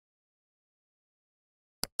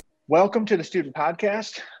Welcome to the Student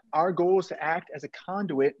Podcast. Our goal is to act as a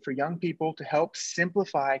conduit for young people to help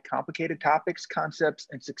simplify complicated topics, concepts,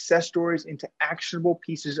 and success stories into actionable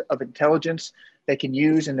pieces of intelligence they can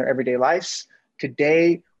use in their everyday lives.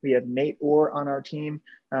 Today, we have Nate Orr on our team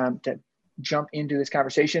to jump into this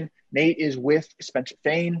conversation. Nate is with Spencer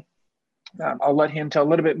Fane. I'll let him tell a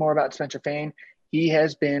little bit more about Spencer Fane. He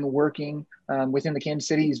has been working within the Kansas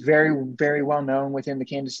City. He's very, very well known within the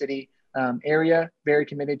Kansas City area, very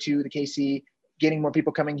committed to the KC, getting more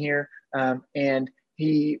people coming here. And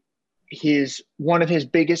one of his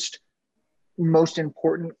biggest, most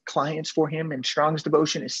important clients for him and strongest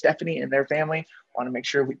devotion is Stephanie and their family. I want to make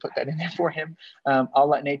sure we put that in there for him. I'll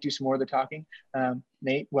let Nate do some more of the talking.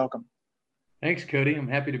 Nate, welcome. Thanks, Cody. I'm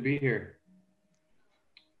happy to be here.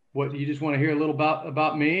 What, you just want to hear a little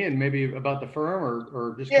about me and maybe about the firm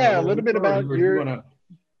or just kind of a little bit about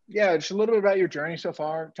just a little bit about your journey so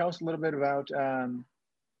far. Tell us a little bit about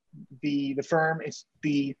the firm. It's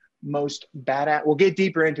the most badass, we'll get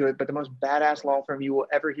deeper into it, but the most badass law firm you will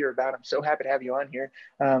ever hear about. I'm so happy to have you on here.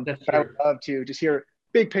 But I would love to just hear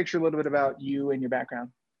big picture, a little bit about you and your background.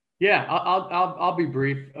 Yeah, I'll be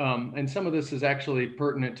brief. And some of this is actually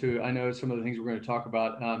pertinent to, I know, some of the things we're going to talk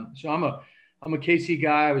about. So I'm a KC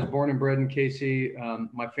guy. I was born and bred in KC.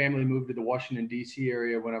 My family moved to the Washington, D.C.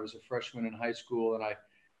 area when I was a freshman in high school, and I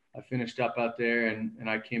finished up out there, and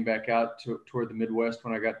I came back out toward the Midwest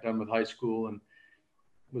when I got done with high school, and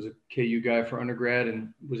was a KU guy for undergrad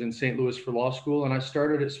and was in St. Louis for law school. And I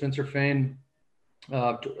started at Spencer Fane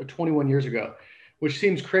 21 years ago, which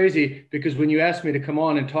seems crazy because when you asked me to come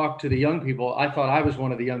on and talk to the young people, I thought I was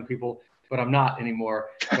one of the young people, but I'm not anymore,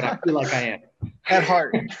 but I feel like I am. At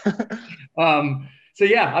heart. So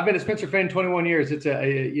yeah, I've been at Spencer Fane 21 years. It's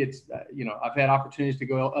I've had opportunities to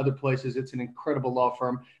go other places. It's an incredible law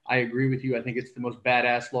firm. I agree with you. I think it's the most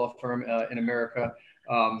badass law firm in America.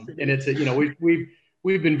 And it's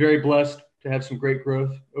we've been very blessed to have some great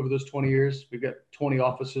growth over those 20 years. We've got 20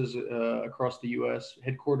 offices across the U.S.,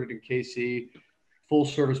 headquartered in KC, full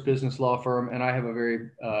service business law firm. And I have a very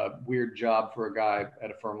weird job for a guy at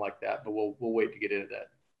a firm like that, but we'll wait to get into that.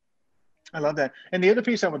 I love that. And the other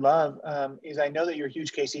piece I would love is I know that you're a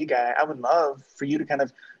huge KC guy. I would love for you to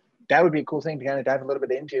that would be a cool thing to kind of dive a little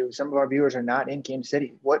bit into. Some of our viewers are not in Kansas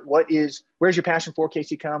City. Where's your passion for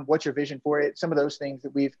KC come? What's your vision for it? Some of those things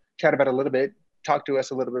that we've chatted about a little bit. Talk to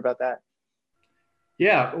us a little bit about that.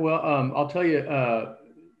 Yeah, well, I'll tell you,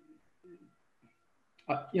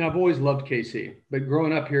 I've always loved KC, but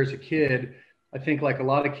growing up here as a kid, I think like a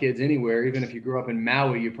lot of kids anywhere, even if you grew up in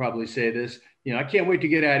Maui, you probably say this, I can't wait to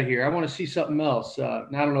get out of here. I want to see something else.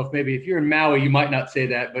 And I don't know if you're in Maui, you might not say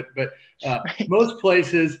that, but most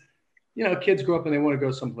places, kids grow up and they want to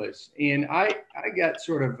go someplace. And I got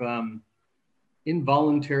sort of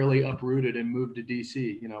involuntarily uprooted and moved to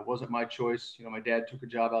DC. It wasn't my choice. My dad took a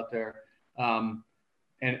job out there.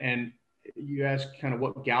 And you asked kind of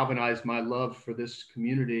what galvanized my love for this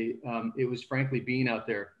community. It was frankly being out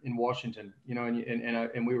there in Washington, and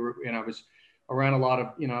I was around a lot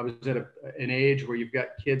of, I was at an age where you've got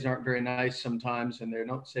kids aren't very nice sometimes, and they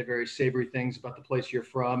don't say very savory things about the place you're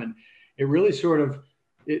from. And it really sort of,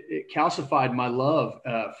 it calcified my love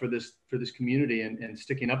for this community and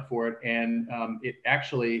sticking up for it. And it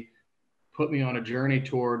actually put me on a journey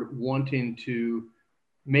toward wanting to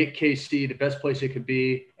make KC the best place it could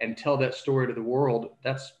be and tell that story to the world.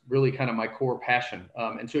 That's really kind of my core passion.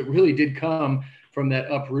 And so it really did come from that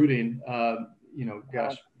uprooting,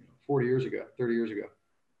 40 years ago, 30 years ago.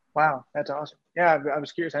 Wow, that's awesome. Yeah, I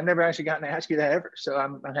was curious. I've never actually gotten to ask you that ever. So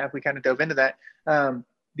I'm happy we kind of dove into that.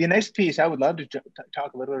 The next piece I would love to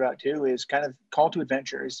talk a little bit about too is kind of call to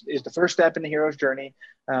adventure is the first step in the hero's journey.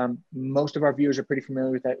 Most of our viewers are pretty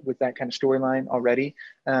familiar with that kind of storyline already.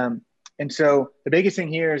 And so the biggest thing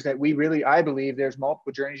here is that I believe there's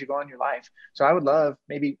multiple journeys you go on in your life. So I would love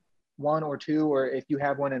maybe one or two, or if you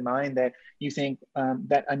have one in mind that you think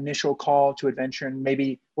that initial call to adventure, and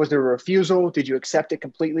maybe was there a refusal? Did you accept it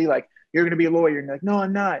completely? Like, you're going to be a lawyer. And you're like, no,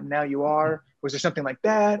 I'm not. And now you are. Was there something like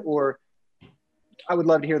that? Or I would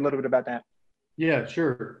love to hear a little bit about that. Yeah,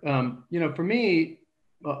 sure.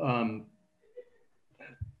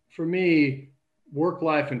 For me, work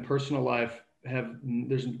life and personal life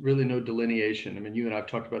there's really no delineation. I mean, you and I've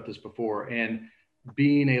talked about this before, and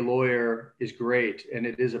being a lawyer is great. And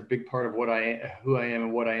it is a big part of who I am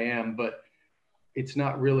and what I am, but it's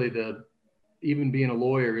not really even being a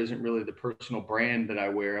lawyer isn't really the personal brand that I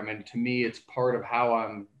wear. I mean, to me, it's part of how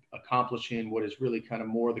I'm accomplishing what is really kind of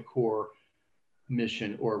more the core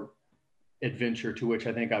mission or adventure to which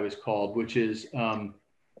I think I was called, which is, and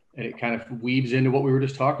it kind of weaves into what we were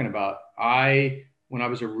just talking about. I when I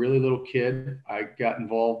was a really little kid, I got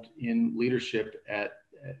involved in leadership at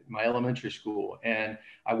my elementary school. And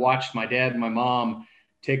I watched my dad and my mom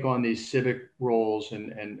take on these civic roles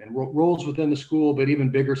and roles within the school, but even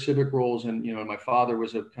bigger civic roles. And, you know, my father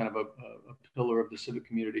was a kind of a pillar of the civic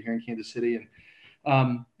community here in Kansas City.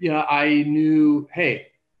 And, you know, I knew, hey,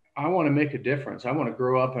 I want to make a difference. I want to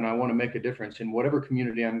grow up and I want to make a difference in whatever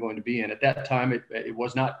community I'm going to be in. At that time, it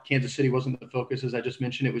was not, Kansas City wasn't the focus, as I just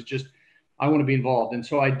mentioned. It was just, I want to be involved. And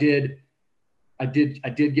so I did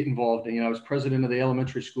get involved. And, you know, I was president of the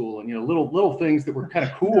elementary school, and, you know, little things that were kind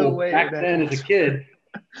of cool back then as a kid.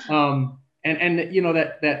 And you know,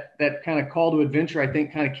 that kind of call to adventure, I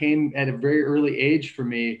think, kind of came at a very early age for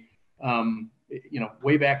me. You know,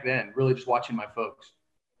 way back then, really just watching my folks.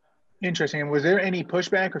 Interesting. And was there any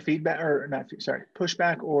pushback or feedback, or not, sorry,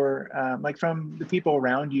 pushback or like from the people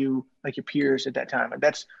around you, like your peers at that time? Like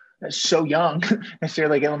that's so young,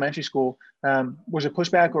 necessarily like elementary school. Was there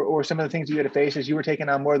pushback or some of the things you had to face as you were taking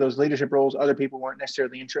on more of those leadership roles other people weren't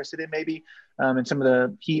necessarily interested in, maybe, and some of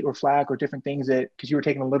the heat or flack or different things that, because you were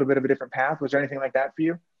taking a little bit of a different path? Was there anything like that for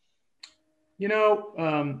you? You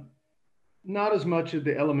know, not as much at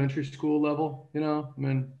the elementary school level. You know, I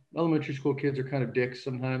mean, elementary school kids are kind of dicks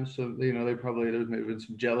sometimes, so you know, there's maybe been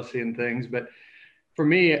some jealousy and things. But for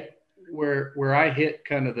me, where I hit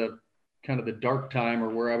kind of the dark time, or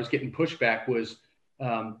where I was getting pushback, was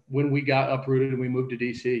when we got uprooted and we moved to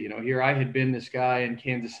DC. You know, here I had been this guy in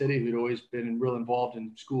Kansas City who'd always been real involved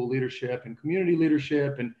in school leadership and community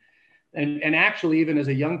leadership, and actually even as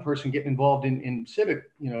a young person getting involved in civic,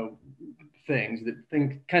 you know,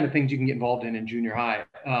 kind of things you can get involved in junior high.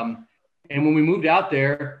 And when we moved out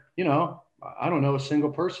there, you know, I don't know a single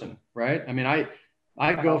person, right? I mean,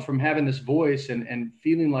 I go from having this voice and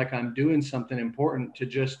feeling like I'm doing something important to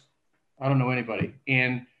just, I don't know anybody.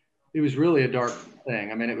 And it was really a dark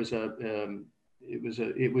thing. I mean,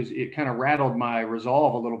 it kind of rattled my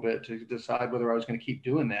resolve a little bit to decide whether I was going to keep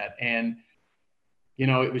doing that. And, you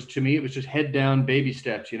know, it was just head down, baby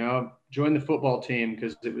steps, you know, join the football team,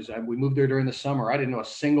 because we moved there during the summer. I didn't know a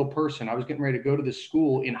single person. I was getting ready to go to this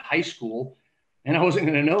school in high school, and I wasn't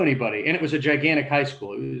going to know anybody. And it was a gigantic high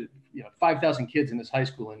school. It was, you know, 5,000 kids in this high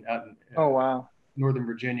school out in Oh, wow. Northern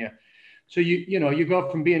Virginia. So you know, you go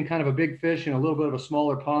from being kind of a big fish in a little bit of a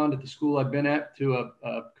smaller pond at the school I'd been at to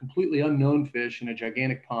a completely unknown fish in a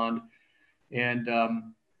gigantic pond. And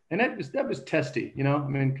that was testy, you know, I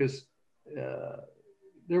mean, because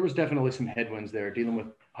there was definitely some headwinds there, dealing with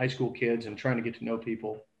high school kids and trying to get to know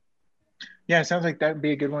people. Yeah, it sounds like that'd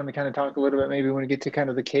be a good one to kind of talk a little bit, maybe when we get to kind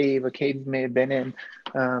of a cave you may have been in,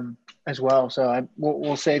 as well. So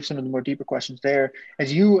we'll save some of the more deeper questions there.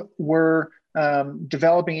 As you were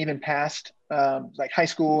developing even past like high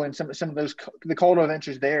school and some of those, the call to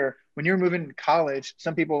adventures there, when you're moving to college,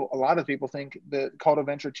 a lot of people think the call to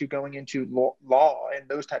adventure to going into law and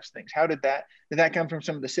those types of things. How did that come from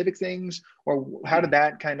some of the civic things, or how did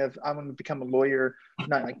that kind of, I'm going to become a lawyer?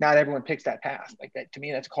 Not everyone picks that path. Like that, to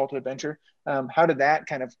me, that's a call to adventure. How did that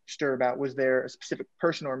kind of stir about? Was there a specific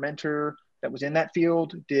person or mentor that was in that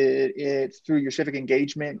field? Did it, through your civic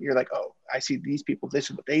engagement, you're like, oh, I see these people, this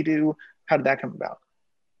is what they do? How did that come about?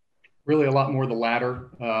 Really a lot more the latter.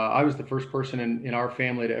 I was the first person in our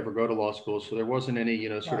family to ever go to law school. So there wasn't any, you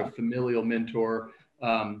know, sort of familial mentor.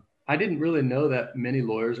 I didn't really know that many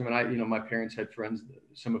lawyers. I mean, my parents had friends,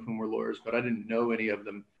 some of whom were lawyers, but I didn't know any of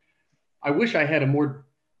them. I wish I had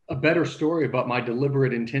a better story about my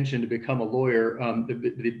deliberate intention to become a lawyer.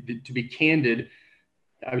 To be candid,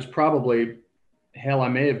 I was probably, I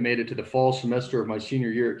may have made it to the fall semester of my senior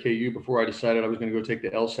year at KU before I decided I was going to go take the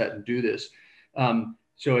LSAT and do this.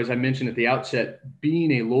 So as I mentioned at the outset,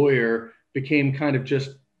 being a lawyer became kind of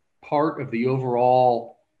just part of the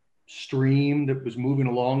overall stream that was moving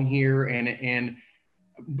along here. And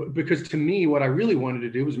because to me, what I really wanted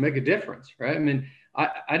to do was make a difference, right? I mean,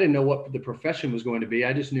 I didn't know what the profession was going to be.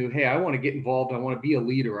 I just knew, hey, I want to get involved. I want to be a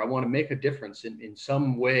leader. I want to make a difference in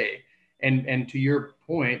some way. And to your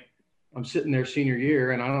point, I'm sitting there senior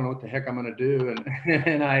year and I don't know what the heck I'm going to do.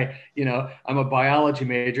 And I'm a biology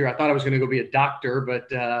major. I thought I was going to go be a doctor,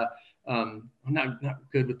 but I'm not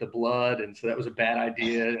good with the blood. And so that was a bad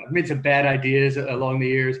idea. I made some bad ideas along the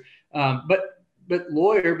years. But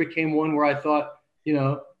lawyer became one where I thought, you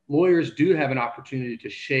know, lawyers do have an opportunity to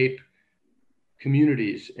shape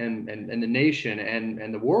communities and the nation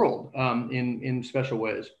and the world in special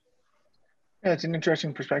ways. Yeah, it's an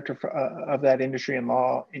interesting perspective of that industry and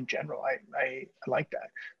law in general. I like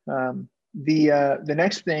that. The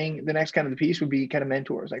next thing, the next kind of the piece would be kind of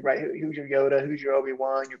mentors, like, right, who's your Yoda, who's your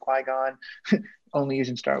Obi-Wan, your Qui-Gon. Only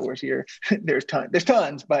using Star Wars here. There's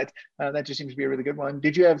tons, but that just seems to be a really good one.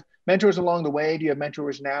 Did you have mentors along the way? Do you have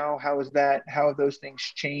mentors now? How is that? How have those things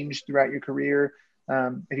changed throughout your career?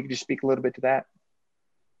 If you could just speak a little bit to that.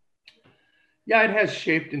 Yeah, it has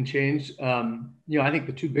shaped and changed. I think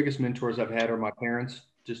the two biggest mentors I've had are my parents,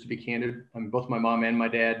 just to be candid. I mean, both my mom and my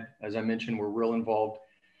dad, as I mentioned, were real involved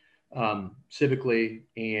civically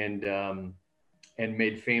and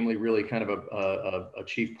made family really kind of a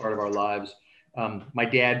chief part of our lives. My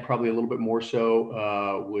dad, probably a little bit more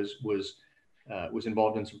so, was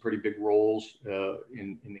involved in some pretty big roles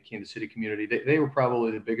in the Kansas City community. They were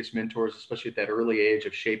probably the biggest mentors, especially at that early age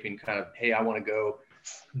of shaping kind of, hey, I want to go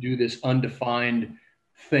do this undefined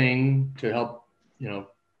thing to help,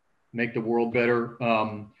 make the world better.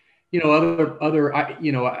 I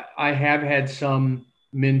have had some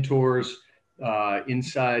mentors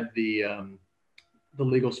inside the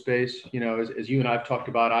legal space. As you and I've talked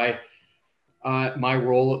about, my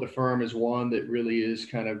role at the firm is one that really is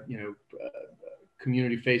kind of,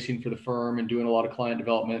 community facing for the firm and doing a lot of client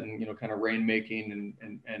development and, kind of rainmaking.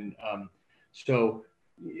 So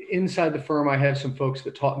inside the firm, I have some folks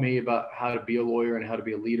that taught me about how to be a lawyer and how to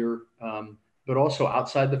be a leader. But also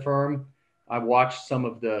outside the firm, I watched some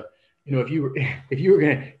of the, if you were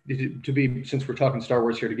going to be, since we're talking Star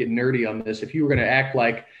Wars here, to get nerdy on this, if you were going to act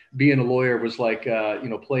like being a lawyer was like,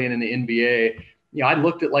 playing in the NBA, I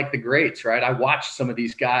looked at like the greats, right? I watched some of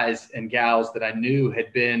these guys and gals that I knew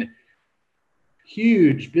had been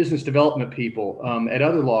huge business development people at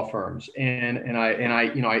other law firms, and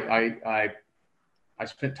I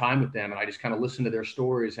spent time with them, and I just kind of listened to their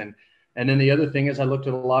stories. And then the other thing is, I looked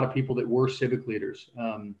at a lot of people that were civic leaders.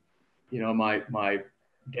 My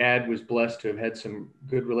dad was blessed to have had some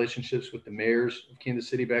good relationships with the mayors of Kansas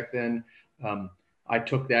City back then. I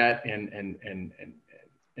took that and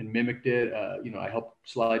mimicked it. I helped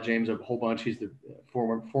slide James a whole bunch. He's the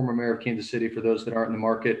former mayor of Kansas City, for those that aren't in the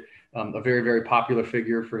market. A very, very popular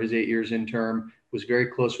figure for his 8 years in term. Was very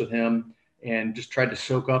close with him and just tried to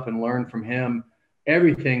soak up and learn from him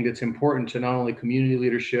everything that's important to not only community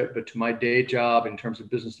leadership, but to my day job in terms of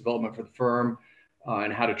business development for the firm,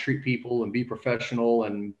 and how to treat people and be professional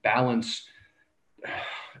and balance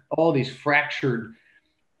all these fractured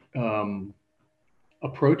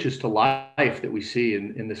approaches to life that we see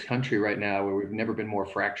in this country right now, where we've never been more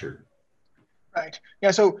fractured. Right.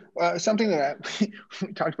 Yeah. So something that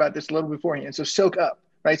we talked about this a little beforehand. So soak up,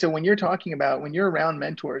 right? So when you're talking about, when you're around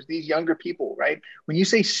mentors, these younger people, right? When you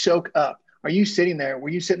say soak up, were you sitting there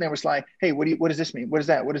was like, hey, what does this mean? What is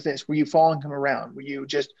that? What is this? Were you following him around? Were you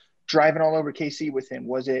just driving all over KC with him?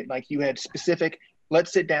 Was it like you had specific,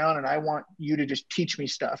 let's sit down and I want you to just teach me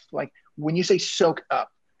stuff? Like, when you say soak up,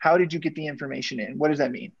 how did you get the information in? What does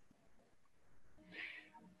that mean?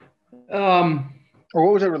 Or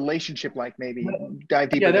what was a relationship like? Maybe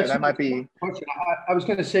dive deeper there. That might be. I was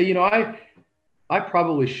going to say, I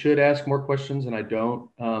probably should ask more questions, and I don't.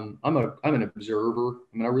 I'm an observer.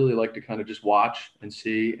 I mean, I really like to kind of just watch and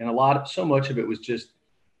see. And so much of it was just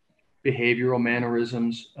behavioral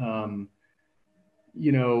mannerisms. I'll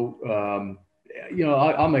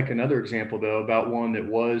make another example though about one that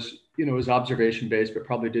was observation based, but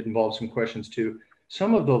probably did involve some questions too.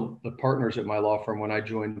 Some of the partners at my law firm, when I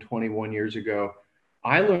joined 21 years ago,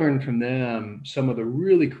 I learned from them some of the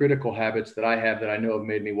really critical habits that I have that I know have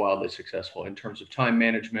made me wildly successful in terms of time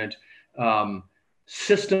management,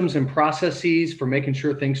 systems and processes for making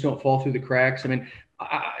sure things don't fall through the cracks. I mean,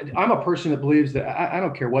 I'm a person that believes that I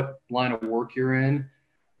don't care what line of work you're in,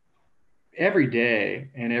 every day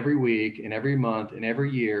and every week and every month and every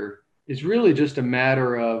year is really just a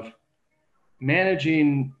matter of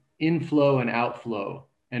managing inflow and outflow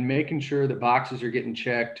and making sure that boxes are getting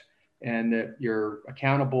checked and that you're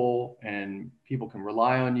accountable and people can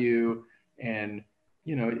rely on you. And,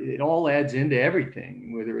 it all adds into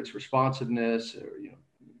everything, whether it's responsiveness or,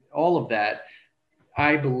 all of that.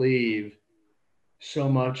 I believe so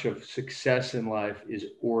much of success in life is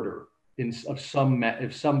order of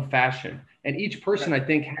some fashion. And each person, I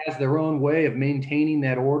think, has their own way of maintaining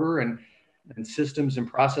that order and systems and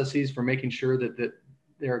processes for making sure that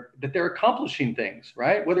they're accomplishing things,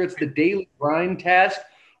 right? Whether it's the daily grind task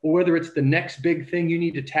or whether it's the next big thing you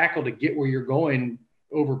need to tackle to get where you're going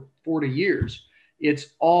over 40 years, it's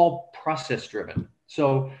all process driven.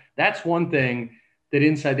 So that's one thing that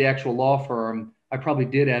inside the actual law firm, I probably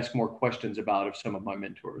did ask more questions about of some of my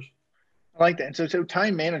mentors. I like that. And so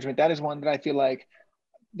time management, that is one that I feel like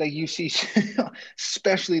like you see,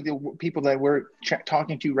 especially the people that we're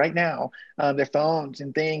talking to right now, their phones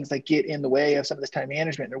and things like get in the way of some of this time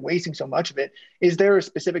management. They're wasting so much of it. Is there a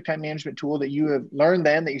specific time management tool that you have learned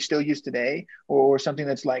then that you still use today, or something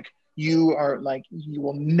that's like you are like you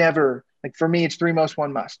will never like? For me, it's three most,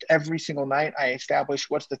 one must. Every single night, I establish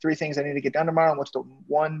what's the three things I need to get done tomorrow, and what's the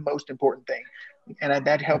one most important thing, and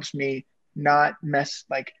that helps me not mess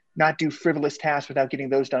like not do frivolous tasks without getting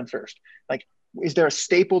those done first. Like, is there a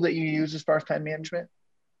staple that you use as far as time management?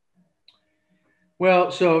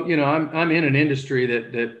 Well, so I'm in an industry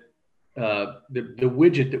the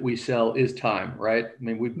widget that we sell is time, right? I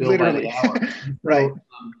mean, we bill by the Literally. hour. So, Right.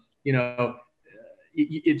 you know,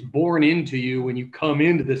 it's born into you when you come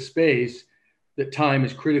into the space that time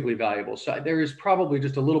is critically valuable. So there is probably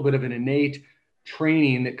just a little bit of an innate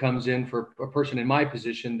training that comes in for a person in my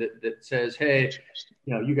position that says, hey,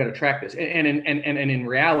 you got to track this. And in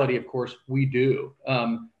reality, of course, we do.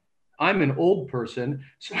 I'm an old person,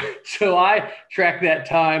 so I track that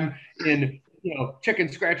time in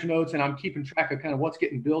checking scratch notes, and I'm keeping track of kind of what's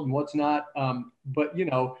getting billed and what's not. But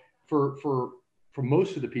for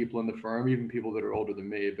most of the people in the firm, even people that are older than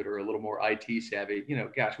me, but are a little more IT savvy,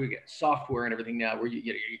 gosh, we get software and everything now where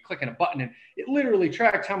you're clicking a button and it literally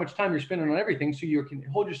tracks how much time you're spending on everything, so you can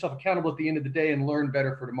hold yourself accountable at the end of the day and learn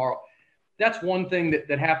better for tomorrow. That's one thing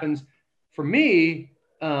that happens for me.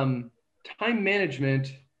 Time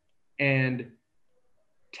management and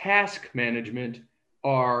task management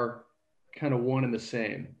are kind of one and the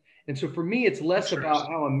same. And so for me, it's less about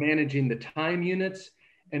how I'm managing the time units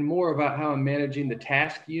and more about how I'm managing the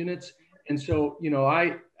task units. And so,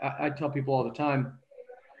 I tell people all the time,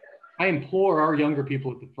 I implore our younger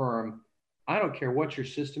people at the firm, I don't care what your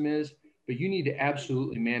system is, but you need to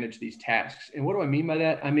absolutely manage these tasks. And what do I mean by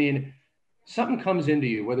that? I mean, something comes into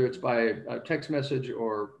you, whether it's by a text message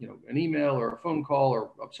or an email or a phone call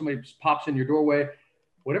or somebody pops in your doorway,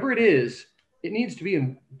 whatever it is, it needs to be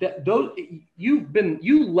in that. Those you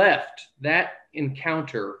left that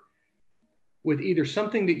encounter with either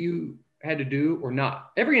something that you had to do or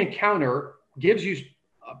not. Every encounter gives you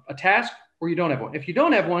a task or you don't have one. If you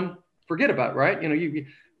don't have one, forget about it, right?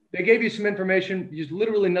 They gave you some information. There's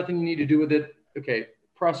literally nothing you need to do with it. Okay,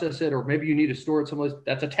 process it, or maybe you need to store it someplace.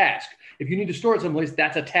 That's a task. If you need to store it someplace,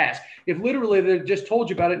 that's a task. If literally they just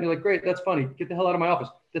told you about it and you're like, great, that's funny, get the hell out of my office.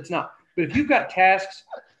 That's not. But if you've got tasks,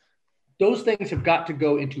 those things have got to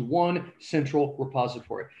go into one central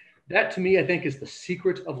repository. That to me, I think, is the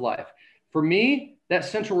secret of life. For me, that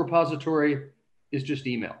central repository is just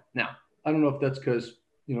email. Now, I don't know if that's because,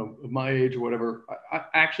 of my age or whatever. I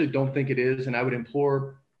actually don't think it is. And I would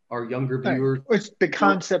implore our younger viewers. Right. It's the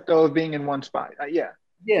concept though of being in one spot. Yeah.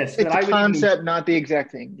 Yes. It's the concept, not the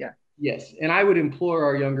exact thing. Yeah. Yes. And I would implore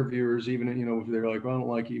our younger viewers, even, if they're like, well, I don't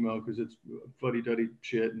like email because it's fuddy-duddy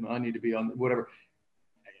shit and I need to be on whatever.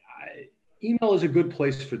 Email is a good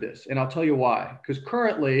place for this. And I'll tell you why. Because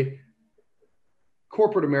currently,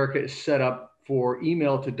 corporate America is set up for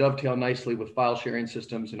email to dovetail nicely with file sharing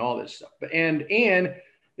systems and all this stuff. And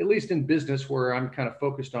at least in business, where I'm kind of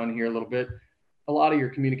focused on here a little bit, a lot of your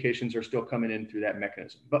communications are still coming in through that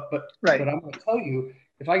mechanism. But right. I'm going to tell you,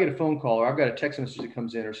 if I get a phone call or I've got a text message that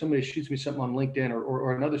comes in or somebody shoots me something on LinkedIn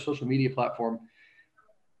or another social media platform,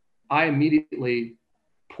 I immediately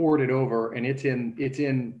poured it over and it's in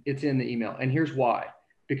the email. And here's why: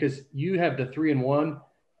 because you have the 3-in-1.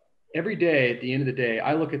 Every day at the end of the day,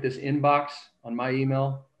 I look at this inbox on my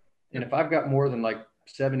email, and if I've got more than like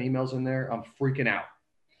 7 emails in there, I'm freaking out,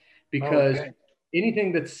 because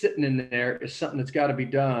anything that's sitting in there is something that's got to be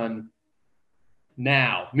done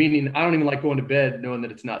now. Meaning, I don't even like going to bed knowing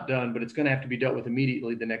that it's not done, but it's going to have to be dealt with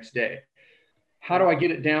immediately the next day. How do I get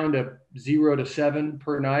it down to 0 to 7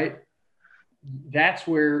 per night? That's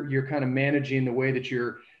where you're kind of managing the way that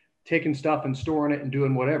you're taking stuff and storing it and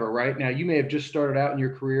doing whatever. Right now, you may have just started out in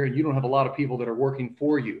your career and you don't have a lot of people that are working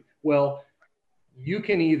for you. Well, you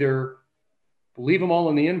can either leave them all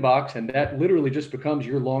in the inbox, and that literally just becomes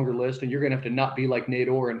your longer list, and you're going to have to not be like Nate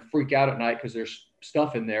Orr and freak out at night because there's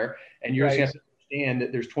stuff in there, and you're just going to have to understand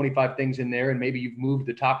that there's 25 things in there, and maybe you've moved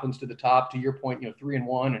the top ones to the top. To your point,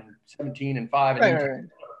 3-in-1 and 17 and 5 and right.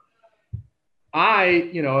 I,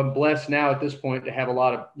 I'm blessed now at this point to have a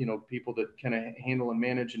lot of, people that kind of handle and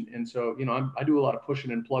manage. And so, I do a lot of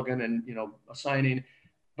pushing and plugging and, assigning,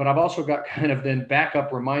 but I've also got kind of then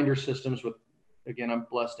backup reminder systems with, again, I'm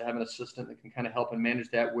blessed to have an assistant that can kind of help and manage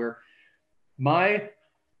that, where my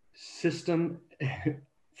system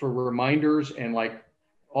for reminders and like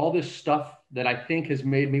all this stuff that I think has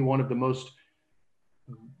made me one of the most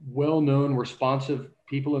well-known, responsive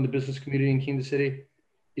people in the business community in Kansas City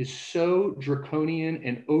is so draconian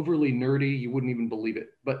and overly nerdy, you wouldn't even believe it.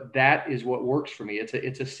 But that is what works for me.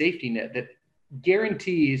 It's a safety net that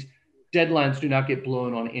guarantees deadlines do not get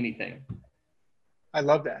blown on anything. I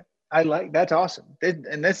love that. That's awesome.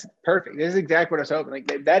 And that's perfect. This is exactly what I was hoping.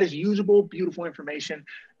 Like that is usable, beautiful information.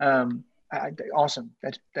 Awesome.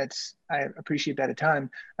 I appreciate that a ton.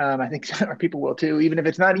 I think our people will too, even if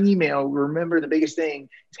it's not email. Remember, the biggest thing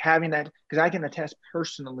is having that, because I can attest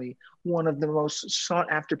personally, one of the most sought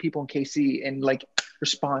after people in KC, and like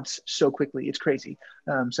response so quickly. It's crazy.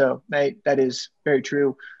 So that is very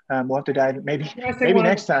true. We'll have to dive maybe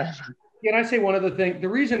next time. Can I say one other thing? The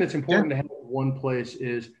reason it's important Yeah. to have one place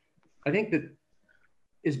is, I think that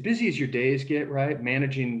as busy as your days get, right,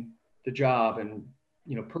 managing the job and,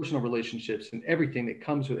 you know, personal relationships and everything that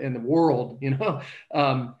comes with in the world, you know,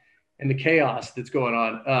 and the chaos that's going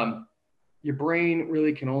on, your brain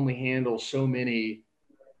really can only handle so many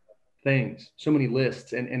things, so many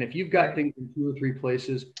lists. And if you've got things in 2 or 3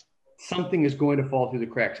 places, something is going to fall through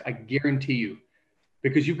the cracks. I guarantee you.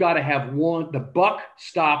 Because you've got to have one, the buck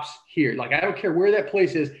stops here. Like, I don't care where that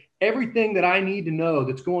place is. Everything that I need to know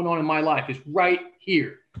that's going on in my life is right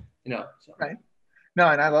here, you know? So. Right. No,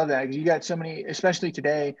 and I love that, because you got so many, especially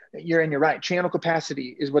today, you're right. Channel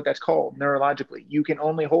capacity is what that's called neurologically. You can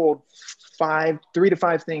only hold 3 to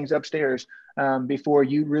 5 things upstairs before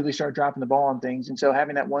you really start dropping the ball on things. And so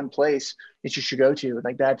having that one place is just your go-to.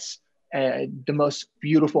 Like, that's the most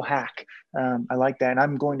beautiful hack. I like that. And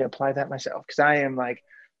I'm going to apply that myself, because I am like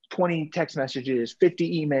 20 text messages,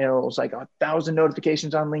 50 emails, like 1,000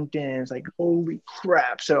 notifications on LinkedIn. It's like, holy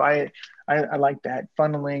crap. So I like that,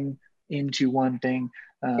 funneling into one thing.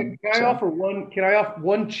 Can I offer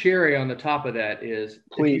one cherry on the top of that? Is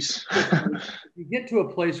please. If you get to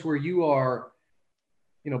a place where you are,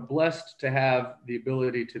 you know, blessed to have the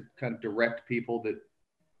ability to kind of direct people that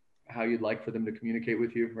how you'd like for them to communicate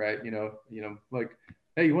with you, right? You know, like,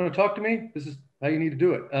 hey, you want to talk to me? This is how you need to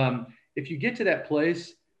do it. If you get to that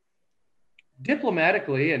place,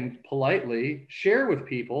 diplomatically and politely share with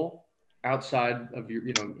people outside of your,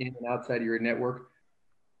 you know, in and outside of your network,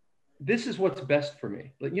 this is what's best for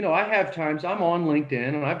me. Like, you know, I have times I'm on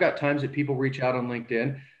LinkedIn, and I've got times that people reach out on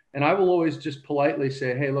LinkedIn, and I will always just politely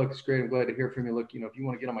say, hey, look, it's great. I'm glad to hear from you. Look, you know, if you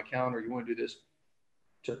want to get on my calendar, you want to do this,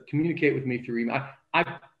 to communicate with me through email.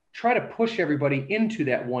 I try to push everybody into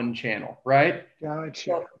that one channel, right? Gotcha.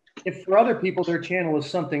 So if for other people, their channel is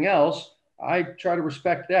something else, I try to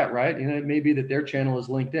respect that, right? You know, it may be that their channel is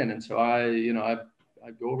LinkedIn. And so I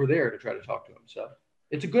go over there to try to talk to them. So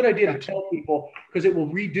it's a good idea to tell people, because it will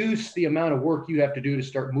reduce the amount of work you have to do to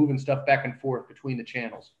start moving stuff back and forth between the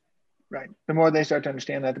channels. Right. The more they start to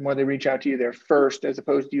understand that, the more they reach out to you there first, as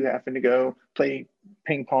opposed to you having to go play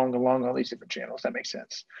ping pong along all these different channels. That makes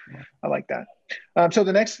sense. Yeah. I like that. So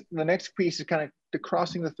the next piece is kind of the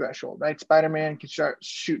crossing the threshold, right? Spider-Man can start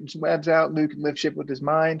shooting some webs out. Luke can lift ship with his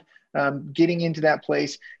mind. Getting into that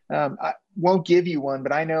place. I won't give you one,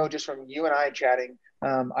 but I know just from you and I chatting,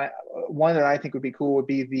 one that I think would be cool would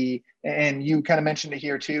be and you kind of mentioned it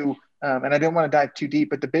here too, and I don't want to dive too deep,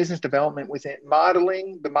 but the business development within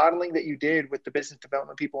the modeling that you did with the business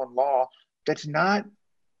development people in law, that's not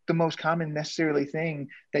the most common necessarily thing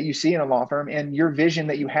that you see in a law firm. And your vision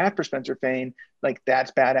that you had for Spencer Fane, like,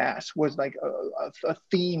 that's badass, was like a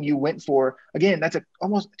theme you went for. Again, that's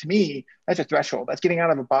almost, to me, that's a threshold. That's getting out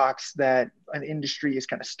of a box that an industry is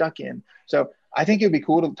kind of stuck in. So I think it'd be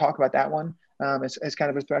cool to talk about that one as kind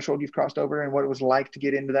of a threshold you've crossed over, and what it was like to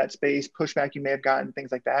get into that space, pushback you may have gotten,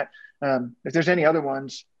 things like that. If there's any other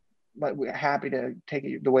ones, we're happy to take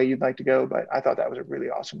it the way you'd like to go, but I thought that was a really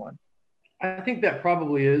awesome one. I think that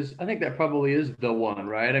probably is the one,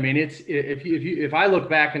 right? I mean, it's, if I look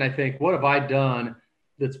back and I think, what have I done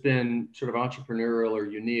that's been sort of entrepreneurial or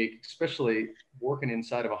unique, especially working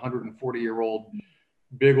inside of a 140-year-old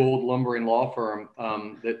big old lumbering law firm,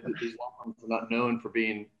 that these law firms are not known for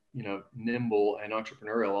being, you know, nimble and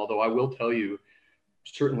entrepreneurial. Although I will tell you,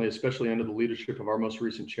 certainly, especially under the leadership of our most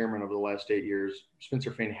recent chairman over the last 8 years, Spencer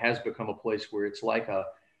Fane has become a place where it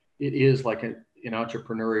is like an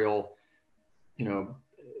entrepreneurial, you know,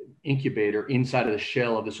 incubator inside of the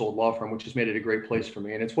shell of this old law firm, which has made it a great place for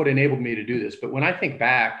me. And it's what enabled me to do this. But when I think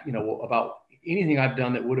back, you know, about anything I've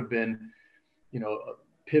done that would have been, you know,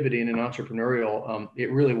 pivoting and entrepreneurial,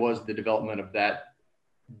 it really was the development of that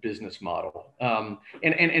business model.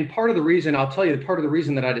 And part of the reason, I'll tell you, part of the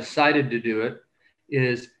reason that I decided to do it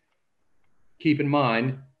is, keep in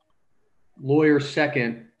mind, lawyer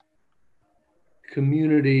second,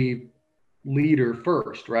 community leader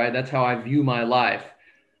first, right? That's how I view my life.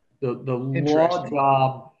 The law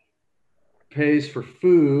job pays for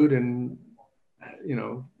food and, you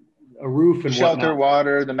know, a roof and Shelter, whatnot,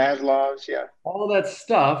 water, the Maslow's. Yeah. all that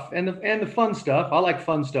stuff, and the fun stuff. I like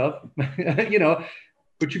fun stuff, you know,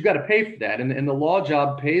 but you've got to pay for that, and the law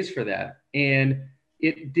job pays for that. And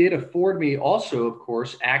it did afford me also, of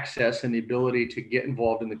course, access and the ability to get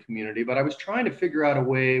involved in the community. But I was trying to figure out a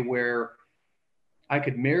way where I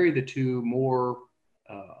could marry the two more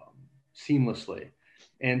seamlessly.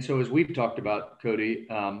 And so, as we've talked about, Cody,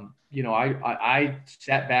 you know, I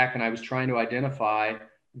sat back and I was trying to identify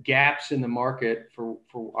gaps in the market for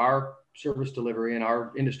our service delivery in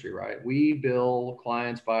our industry, right? We bill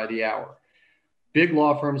clients by the hour. Big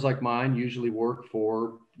law firms like mine usually work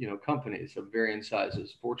for, you know, companies of varying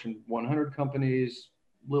sizes, Fortune 100 companies,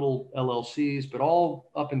 little LLCs, but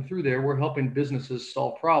all up and through there, we're helping businesses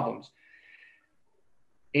solve problems.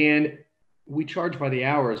 And we charge by the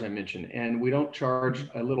hour, as I mentioned, and we don't charge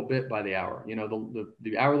a little bit by the hour. You know,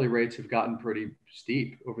 the hourly rates have gotten pretty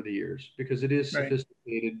steep over the years because it is Right.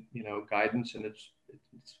 sophisticated, you know, guidance, and it's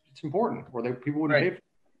important, or people wouldn't pay for it.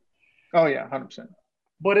 Oh yeah, 100%.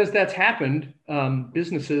 But as that's happened,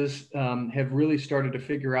 businesses have really started to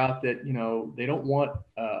figure out that, you know, they don't want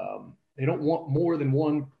more than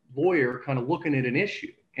one lawyer kind of looking at an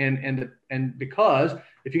issue. And because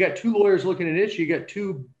if you got two lawyers looking at an issue, you got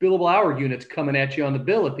two billable hour units coming at you on the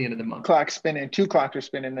bill at the end of the month. Clock spinning, two clocks are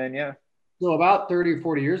spinning then, yeah. So about 30 or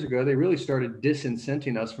 40 years ago, they really started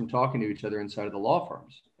disincenting us from talking to each other inside of the law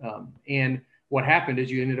firms. And what happened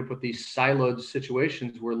is you ended up with these siloed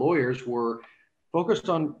situations where lawyers were focused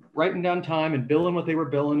on writing down time and billing what they were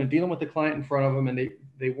billing and dealing with the client in front of them. And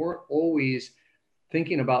they weren't always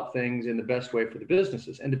thinking about things in the best way for the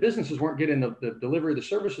businesses. And the businesses weren't getting the delivery of the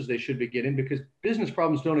services they should be getting because business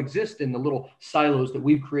problems don't exist in the little silos that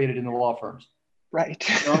we've created in the law firms. Right.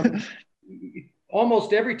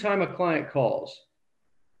 Almost every time a client calls,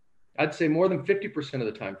 I'd say more than 50% of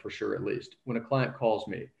the time, for sure, at least, when a client calls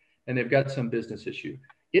me and they've got some business issue,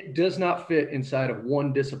 it does not fit inside of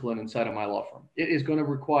one discipline inside of my law firm. It is going to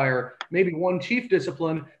require maybe one chief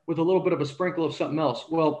discipline with a little bit of a sprinkle of something else.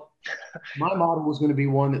 Well, my model was going to be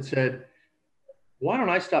one that said, why don't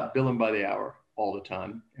I stop billing by the hour all the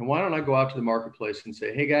time? And why don't I go out to the marketplace and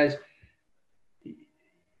say, hey guys,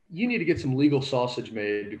 you need to get some legal sausage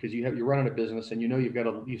made because you're running a business and you know you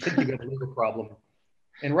think you've got a legal problem.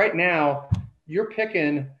 And right now you're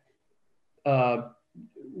picking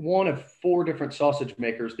one of four different sausage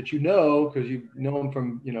makers that you know, because you know them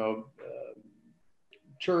from, you know,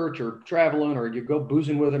 church or traveling, or you go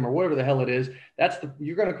boozing with them or whatever the hell it is.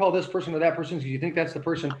 You're going to call this person or that person because you think that's the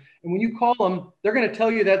person. And when you call them, they're going to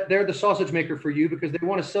tell you that they're the sausage maker for you because they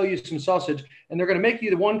want to sell you some sausage, and they're going to make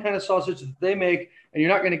you the one kind of sausage that they make, and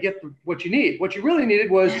you're not going to get what you need. What you really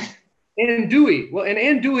needed was andouille. Well, and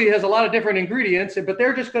andouille has a lot of different ingredients, but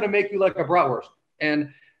they're just going to make you like a bratwurst,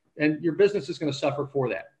 and your business is going to suffer for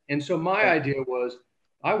that. And so my idea was,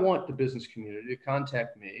 I want the business community to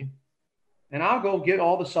contact me, and I'll go get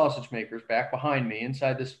all the sausage makers back behind me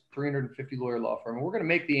inside this 350 lawyer law firm. And we're going to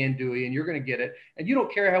make the andouille, and you're going to get it. And you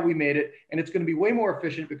don't care how we made it. And it's going to be way more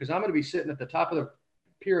efficient because I'm going to be sitting at the top of the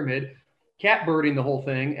pyramid, catbirding the whole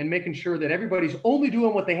thing and making sure that everybody's only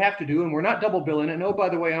doing what they have to do. And we're not double billing. And oh, by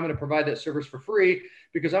the way, I'm going to provide that service for free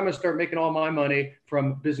because I'm going to start making all my money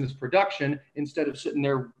from business production instead of sitting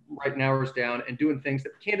there writing hours down and doing things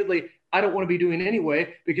that candidly I don't want to be doing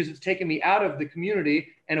anyway, because it's taken me out of the community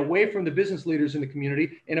and away from the business leaders in the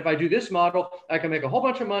community. And if I do this model, I can make a whole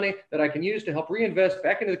bunch of money that I can use to help reinvest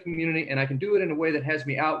back into the community. And I can do it in a way that has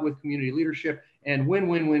me out with community leadership and win,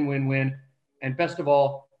 win, win, win, win. And best of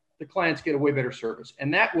all, the clients get a way better service.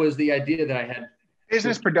 And that was the idea that I had.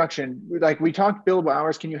 Business production, like we talked billable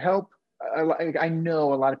hours. Can you help? I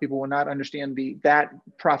know a lot of people will not understand that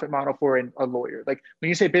profit model for a lawyer. Like when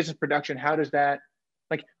you say business production, how does that,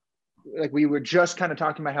 like we were just kind of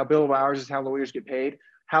talking about how billable hours is how lawyers get paid.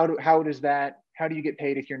 How do you get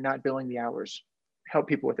paid if you're not billing the hours? Help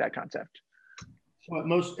people with that concept. Well,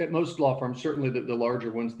 at most law firms, certainly the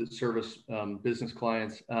larger ones that service business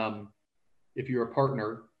clients, if you're a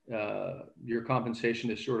partner, your compensation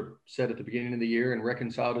is sort of set at the beginning of the year and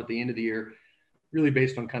reconciled at the end of the year, really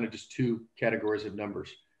based on kind of just two categories of numbers.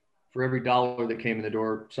 For every dollar that came in the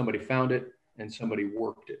door, somebody found it and somebody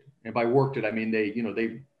worked it. And by worked it, I mean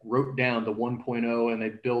they wrote down the 1.0 and they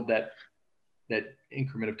billed that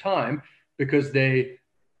increment of time because they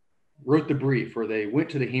wrote the brief, or they went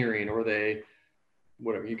to the hearing, or they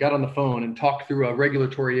whatever, you got on the phone and talked through a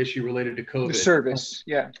regulatory issue related to COVID. The service,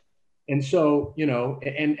 yeah. And so,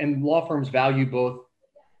 and law firms value both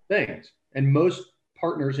things. And most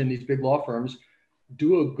partners in these big law firms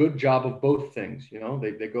do a good job of both things.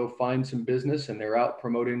 They go find some business and they're out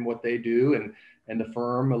promoting what they do. And and the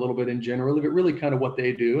firm a little bit in general, but really kind of what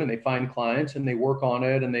they do. And they find clients and they work on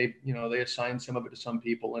it, and they, you know, they assign some of it to some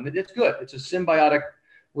people, and it's good. It's a symbiotic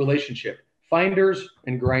relationship. Finders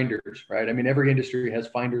and grinders, right? I mean, every industry has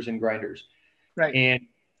finders and grinders. Right. And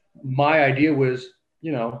my idea was,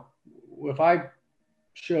 you know, if I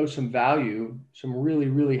show some value, some really,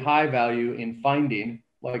 really high value in finding,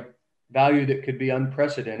 like value that could be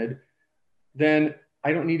unprecedented, then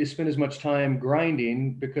I don't need to spend as much time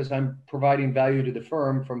grinding, because I'm providing value to the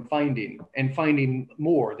firm from finding, and finding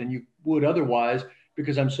more than you would otherwise,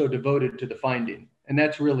 because I'm so devoted to the finding. And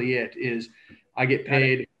that's really it. Is I get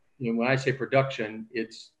paid, you know, when I say production,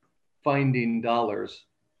 it's finding dollars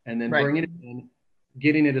and then bringing it in,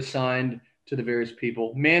 getting it assigned to the various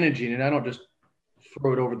people, managing it. I don't just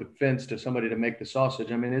throw it over the fence to somebody to make the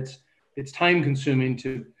sausage. I mean, it's time consuming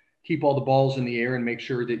to keep all the balls in the air and make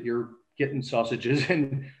sure that you're getting sausages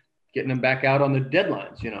and getting them back out on the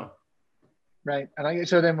deadlines, you know? Right. And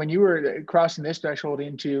so then when you were crossing this threshold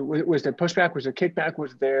into, was there pushback? Was there kickback?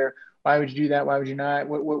 Was there, why would you do that? Why would you not?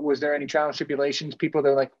 Was there any trial and stipulations? People that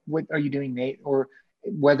are like, what are you doing, Nate? Or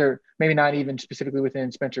whether maybe not even specifically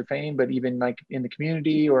within Spencer Fane, but even like in the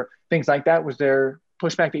community or things like that. Was there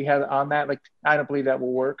pushback that you had on that? Like, I don't believe that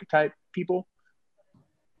will work type people?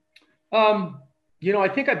 You know, I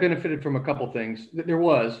think I benefited from a couple things. There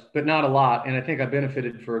was, but not a lot. And I think I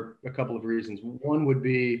benefited for a couple of reasons. One would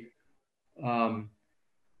be,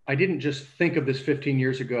 I didn't just think of this 15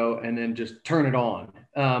 years ago and then just turn it on.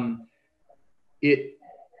 It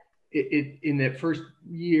in that first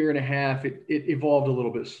year and a half, it evolved a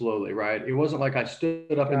little bit slowly, right? It wasn't like I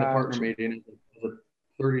stood up in the partner meeting as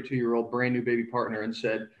a 32-year-old brand new baby partner and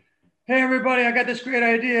said, hey, everybody, I got this great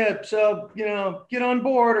idea. So, you know, get on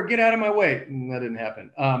board or get out of my way. And that didn't happen.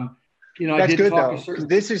 You know, That's I did good, talk though. to certain.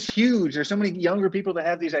 This is huge. There's so many younger people that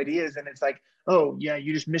have these ideas, and it's like, oh yeah,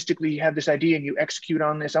 you just mystically have this idea and you execute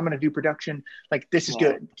on this. I'm going to do production. Like, this is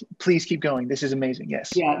good. Please keep going. This is amazing.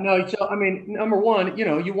 Yes. Yeah. No. So I mean, number one, you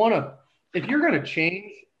know, you want to, if you're going to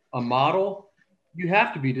change a model, you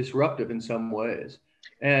have to be disruptive in some ways.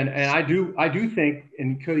 And I do think,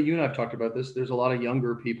 and Cody, you and I've talked about this. There's a lot of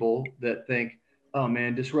younger people that think, oh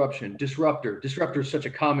man, disruptor is such a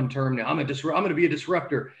common term now. I'm going to be a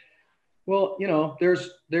disruptor. Well, you know,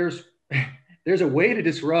 there's a way to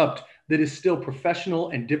disrupt that is still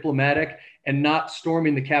professional and diplomatic and not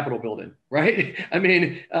storming the Capitol building, right? I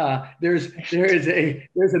mean, there's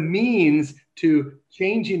a means to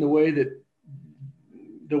changing the way that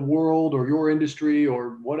the world or your industry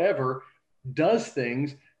or whatever does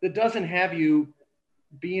things that doesn't have you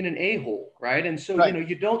being an a-hole, right? And so, you know,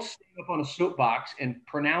 you don't stand up on a soapbox and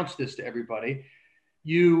pronounce this to everybody.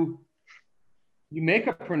 You make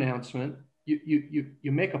a pronouncement, you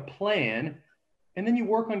make a plan, and then you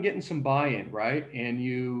work on getting some buy-in, right? And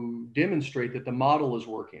you demonstrate that the model is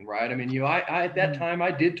working, right? I mean, you know, I at that time,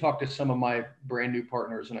 I did talk to some of my brand new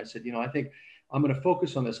partners, and I said, you know, I think I'm going to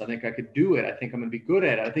focus on this. I think I could do it. I think I'm going to be good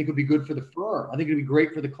at it. I think it'll be good for the firm. I think it'll be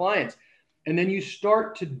great for the clients. And then you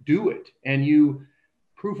start to do it, and you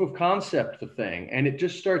proof of concept the thing, and it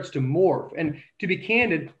just starts to morph. And to be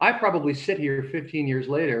candid, I probably sit here 15 years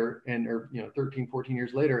later or, you know, 13, 14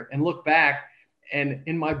 years later and look back, and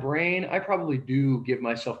in my brain, I probably do give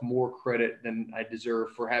myself more credit than I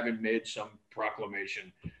deserve for having made some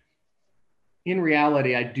proclamation. In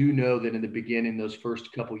reality, I do know that in the beginning, those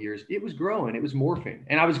first couple of years, it was growing, it was morphing,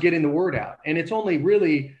 and I was getting the word out. And it's only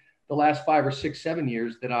really the last 5 or 6, 7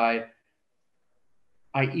 years that I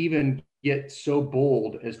even get so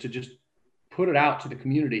bold as to just put it out to the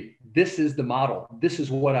community. This is the model. This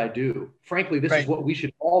is what I do. Frankly, this is what we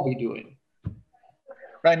should all be doing.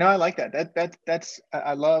 Right. No, I like that. That's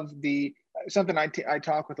I love something I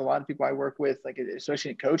talk with a lot of people I work with, like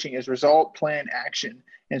especially in coaching, is result, plan, action.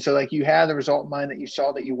 And so like you had the result in mind that you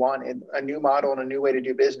saw that you wanted, a new model and a new way to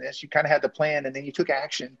do business. You kind of had the plan, and then you took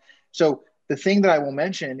action. So the thing that I will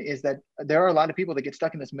mention is that there are a lot of people that get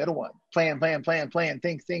stuck in this middle one. Plan,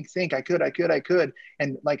 think. I could.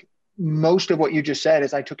 And like most of what you just said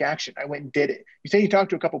is I took action. I went and did it. You say you talked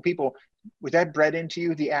to a couple of people. Was that bred into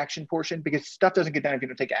you, the action portion? Because stuff doesn't get done if you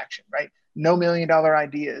don't take action, right? No $1 million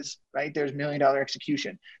ideas, right? There's $1 million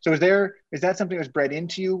execution. So is that something that was bred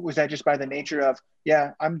into you? Was that just by the nature of,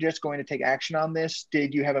 yeah, I'm just going to take action on this?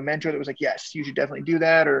 Did you have a mentor that was like, yes, you should definitely do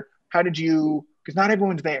that? Or how did you, because not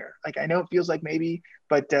everyone's there. Like, I know it feels like maybe,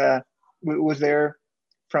 but was there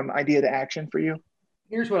from idea to action for you?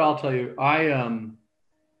 Here's what I'll tell you.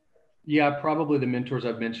 Yeah, probably the mentors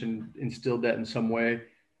I've mentioned instilled that in some way.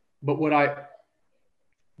 But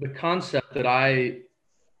the concept that I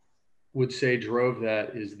would say drove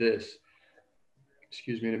that is this,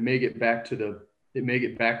 excuse me, and it may get back to that may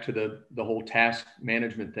get back to the whole task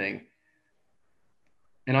management thing.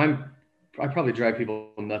 And I probably drive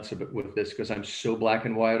people nuts a bit with this because I'm so black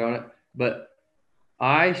and white on it. But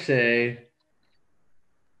I say,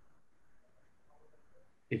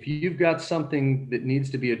 if you've got something that needs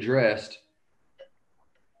to be addressed,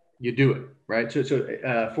 you do it, right? So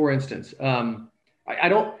for instance, I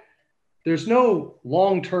don't, there's no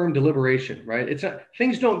long-term deliberation, right? It's not,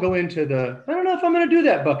 things don't go into the, I don't know if I'm going to do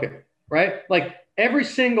that bucket, right? Like every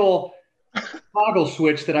single toggle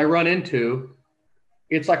switch that I run into,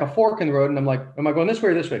 it's like a fork in the road. And I'm like, am I going this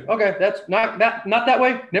way or this way? Okay, that's not that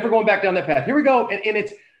way. Never going back down that path. Here we go. And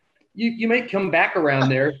it's, you may come back around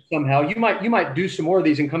there somehow. You might do some more of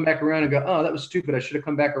these and come back around and go, oh, that was stupid. I should have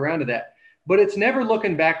come back around to that. But it's never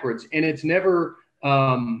looking backwards. And it's never,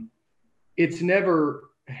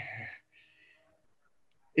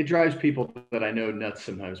 it drives people that I know nuts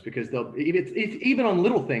sometimes because it's even on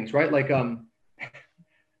little things, right? Like,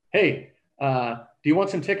 hey, do you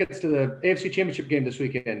want some tickets to the AFC Championship game this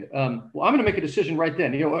weekend? Well, I'm going to make a decision right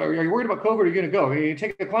then. You know, are you worried about COVID? Or are you going to go? Are you going to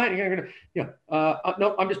take a client? You're going to,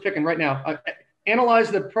 no, I'm just picking right now. Analyze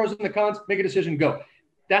the pros and the cons, make a decision, go.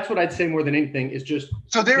 That's what I'd say more than anything is just.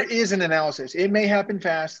 So there is an analysis. It may happen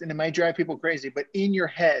fast and it might drive people crazy, but in your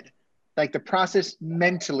head, like the process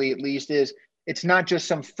mentally at least is, it's not just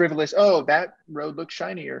some frivolous, oh, that road looks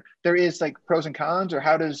shinier. There is like pros and cons, or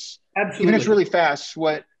how does, absolutely, even if it's really fast,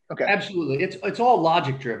 what, okay. Absolutely. It's all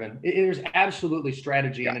logic driven. There's absolutely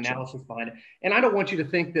strategy and analysis behind it. And I don't want you to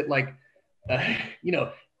think that like,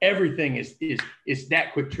 everything is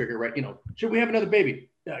that quick trigger, right? You know, should we have another baby?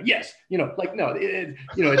 Yes. Like, no,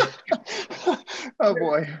 oh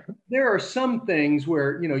boy. There are some things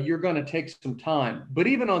where, you're going to take some time, but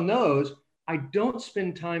even on those, I don't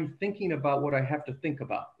spend time thinking about what I have to think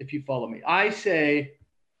about. If you follow me, I say,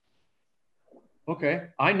 okay,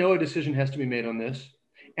 I know a decision has to be made on this.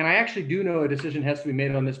 And I actually do know a decision has to be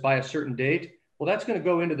made on this by a certain date. Well, that's going to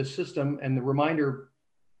go into the system and the reminder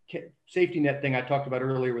safety net thing I talked about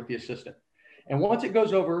earlier with the assistant. And once it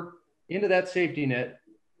goes over into that safety net,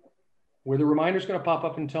 where the reminder is going to pop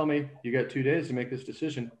up and tell me, you got 2 days to make this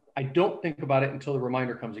decision, I don't think about it until the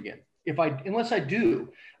reminder comes again. Unless I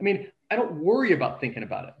do, I don't worry about thinking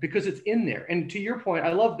about it because it's in there. And to your point,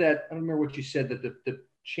 I love that. I don't remember what you said, that the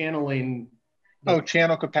channeling.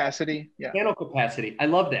 Channel capacity. Yeah. Channel capacity. I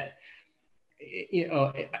love that.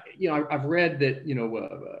 I've read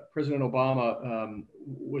that, President Obama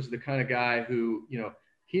was the kind of guy who,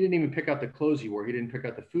 he didn't even pick out the clothes he wore. He didn't pick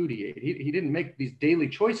out the food he ate. He didn't make these daily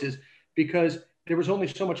choices because there was only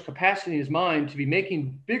so much capacity in his mind to be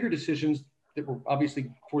making bigger decisions that were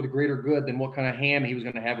obviously for the greater good than what kind of ham he was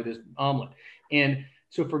going to have with his omelet. And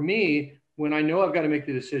so for me, when I know I've got to make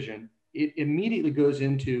the decision, it immediately goes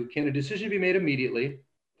into, can a decision be made immediately?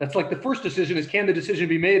 That's like the first decision is, can the decision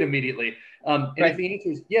be made immediately? And right. If the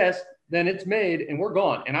answer is yes, then it's made and we're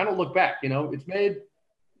gone. And I don't look back, it's made,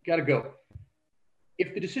 got to go.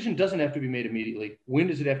 If the decision doesn't have to be made immediately, when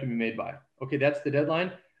does it have to be made by? Okay, that's the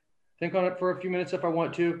deadline. Think on it for a few minutes if I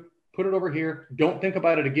want to, put it over here. Don't think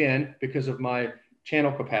about it again because of my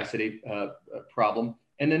channel capacity problem.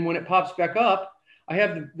 And then when it pops back up, I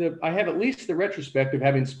have at least the retrospect of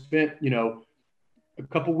having spent, a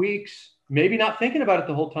couple weeks, maybe not thinking about it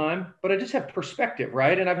the whole time, but I just have perspective,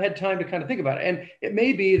 right? And I've had time to kind of think about it. And it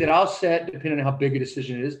may be that I'll set, depending on how big a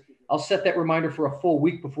decision it is, I'll set that reminder for a full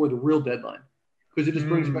week before the real deadline, because it just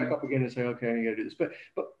brings it back up again and say, okay, you got to do this. But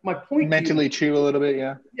my point mentally chew a little bit,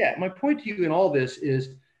 yeah. Yeah, my point to you in all this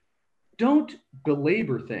is, don't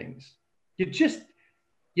belabor things. You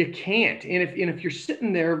can't. And if you're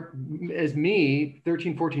sitting there as me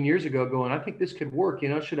 13, 14 years ago going, I think this could work,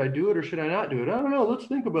 should I do it or should I not do it? I don't know. Let's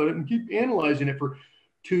think about it and keep analyzing it for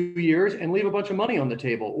 2 years and leave a bunch of money on the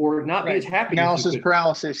table or not be as happy. Analysis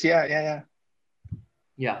paralysis. Yeah.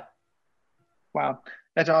 Yeah. Wow.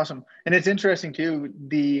 That's awesome. And it's interesting too,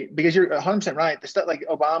 because you're 100% right. The stuff like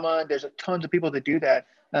Obama, there's tons of people that do that.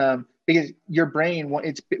 Because your brain,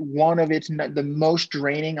 the most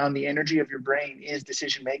draining on the energy of your brain is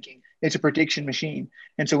decision making. It's a prediction machine.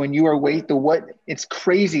 And so when you are it's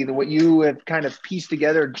crazy what you have kind of pieced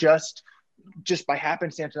together just by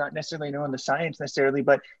happenstance, not necessarily knowing the science necessarily,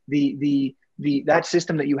 but that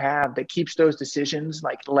system that you have that keeps those decisions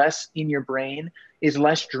like less in your brain is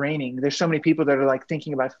less draining. There's so many people that are like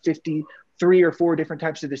thinking about 3 or 4 different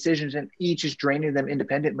types of decisions, and each is draining them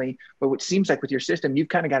independently. But what seems like with your system, you've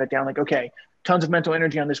kind of got it down like, okay, tons of mental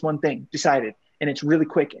energy on this one thing, decided. And it's really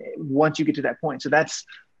quick once you get to that point. So that's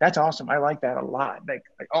awesome. I like that a lot.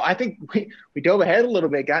 I think we dove ahead a little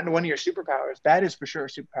bit, got into one of your superpowers. That is for sure a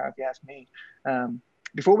superpower if you ask me.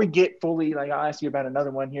 before we get fully, like, I'll ask you about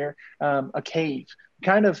another one here, a cave.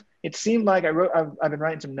 Kind of, it seemed like I've been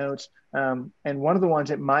writing some notes, and one of the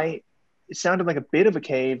ones it sounded like a bit of a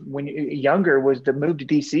cave when younger was the move to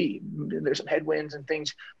DC. There's some headwinds and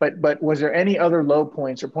things, but was there any other low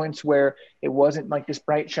points or points where it wasn't like this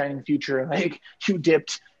bright shining future, like you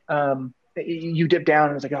dipped down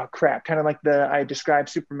and it was like, oh crap, kind of like I described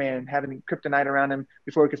Superman having kryptonite around him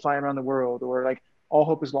before he could fly around the world, or like all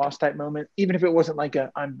hope is lost type moment, even if it wasn't like a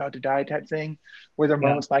I'm about to die type thing? Were there Yeah.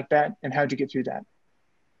 moments like that, and how'd you get through that?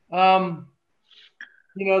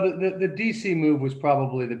 The DC move was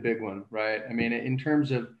probably the big one, right? I mean, in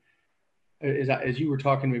terms of as you were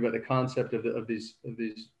talking to me about the concept of these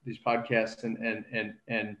podcasts and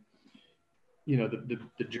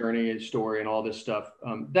the journey and story and all this stuff,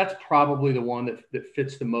 that's probably the one that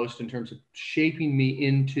fits the most in terms of shaping me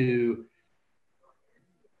into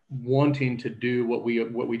wanting to do what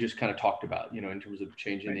we just kind of talked about, in terms of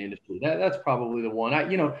changing the industry. That's probably the one.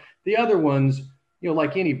 The other ones,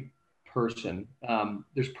 like any person,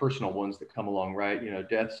 there's personal ones that come along, right?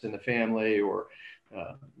 Deaths in the family, or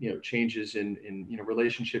changes in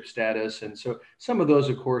relationship status, and so some of those,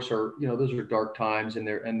 of course, are those are dark times, and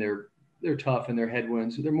they're tough, and they're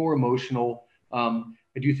headwinds. They're more emotional.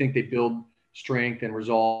 I do think they build strength and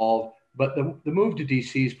resolve, but the move to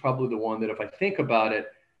DC is probably the one that, if I think about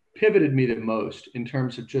it, pivoted me the most in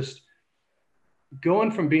terms of just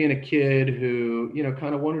going from being a kid who,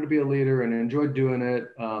 kind of wanted to be a leader and enjoyed doing it,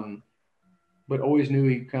 but always knew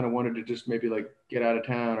he kind of wanted to just maybe like get out of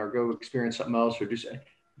town or go experience something else or do something.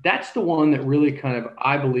 That's the one that really kind of,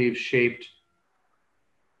 I believe, shaped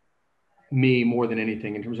me more than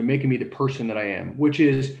anything in terms of making me the person that I am, which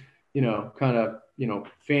is, kind of,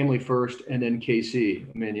 family first and then KC.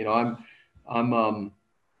 I mean,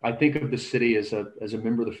 I think of the city as a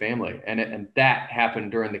member of the family, and that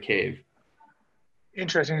happened during the cave.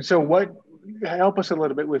 Interesting. So help us a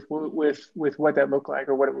little bit with what that looked like,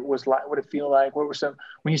 or what it was like, what it feel like, what were some,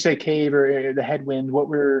 when you say cave or the headwind,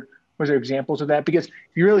 was there examples of that? Because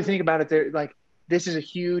if you really think about it, there, like, this is a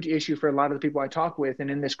huge issue for a lot of the people I talk with. And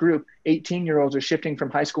in this group, 18-year-olds are shifting from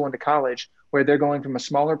high school into college, where they're going from a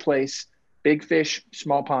smaller place, big fish,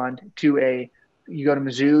 small pond, to you go to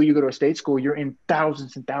Mizzou, you go to a state school, you're in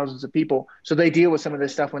thousands and thousands of people. So they deal with some of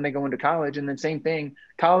this stuff when they go into college. And then same thing,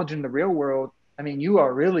 college in the real world. I mean,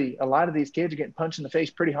 a lot of these kids are getting punched in the face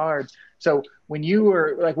pretty hard. So when you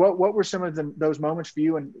were like, what were some of those moments for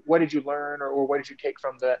you, and what did you learn, or what did you take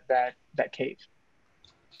from that cave?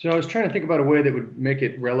 So I was trying to think about a way that would make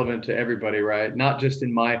it relevant to everybody, right? Not just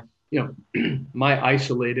in my, my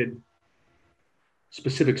isolated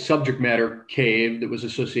specific subject matter cave that was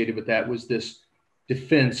associated with that was this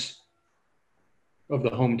defense of the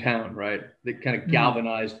hometown, right? That kind of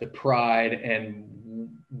galvanized the pride and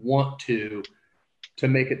want to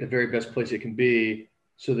make it the very best place it can be,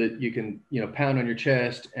 so that you can, pound on your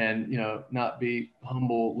chest and, not be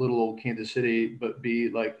humble little old Kansas City, but be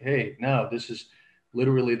like, hey, no, this is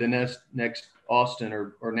literally the next Austin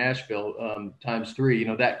or Nashville times 3.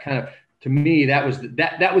 That kind of, to me, that was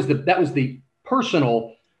the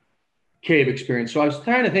personal cave experience. So I was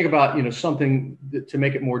trying to think about, something to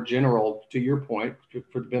make it more general, to your point,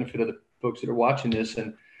 for the benefit of the folks that are watching this.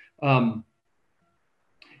 And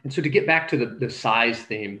so to get back to the size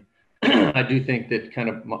theme, I do think that kind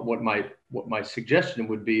of what my suggestion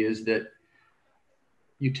would be is that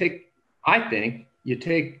you take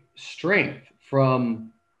strength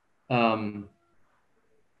from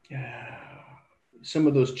some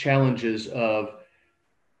of those challenges of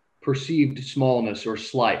perceived smallness or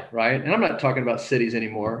slight, right? And I'm not talking about cities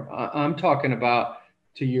anymore. I'm talking about,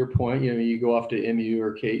 to your point, you go off to MU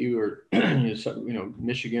or KU or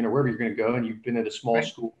Michigan or wherever you're going to go, and you've been at a small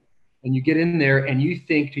school, and you get in there and you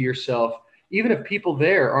think to yourself, even if people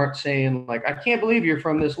there aren't saying like, I can't believe you're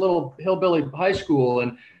from this little hillbilly high school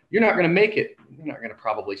and you're not going to make it. They're not going to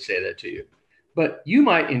probably say that to you, but you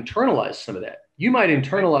might internalize some of that. You might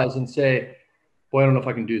internalize and say, boy, I don't know if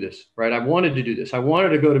I can do this, right? I wanted to do this. I wanted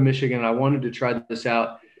to go to Michigan. I wanted to try this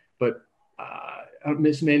out, but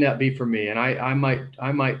this may not be for me. And I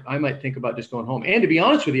might think about just going home. And to be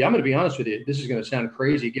honest with you, I'm going to be honest with you. This is going to sound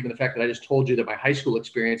crazy, given the fact that I just told you that my high school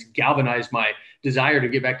experience galvanized my desire to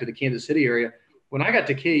get back to the Kansas City area. When I got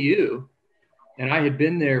to KU, and I had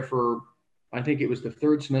been there for, I think it was the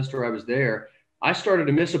 3rd semester I was there, I started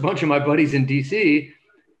to miss a bunch of my buddies in DC.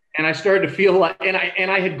 And I started to feel like, and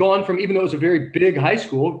I had gone from, even though it was a very big high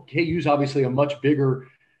school, KU's obviously a much bigger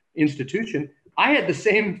institution, I had the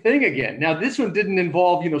same thing again. Now, this one didn't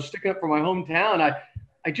involve, sticking up for my hometown.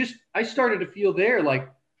 I started to feel there like,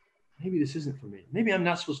 maybe this isn't for me. Maybe I'm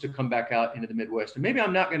not supposed to come back out into the Midwest, and maybe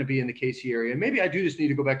I'm not going to be in the KC area. And maybe I do just need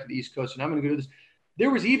to go back to the East Coast, and I'm going to go to this. There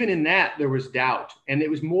was even in that, there was doubt. And it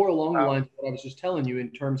was more along the lines of what I was just telling you in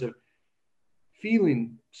terms of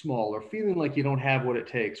feeling small or feeling like you don't have what it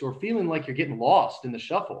takes or feeling like you're getting lost in the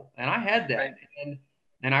shuffle. And I had that. Right.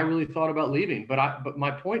 And I really thought about leaving. But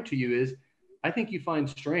my point to you is, I think you find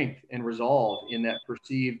strength and resolve in that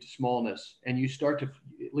perceived smallness. And you start to,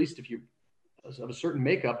 at least if you of a certain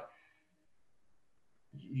makeup,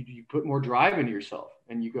 you put more drive into yourself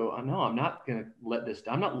and you go, oh, no, I'm not going to let this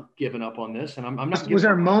down. I'm not giving up on this. And I'm not. Was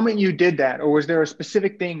there a moment you did that, or was there a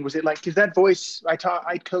specific thing? Was it like, cause that voice, I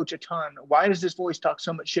coach a ton. Why does this voice talk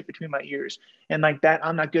so much shit between my ears? And like that,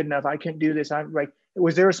 I'm not good enough. I can't do this. I'm like,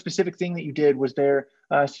 was there a specific thing that you did? Was there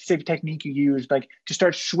a specific technique you used, like to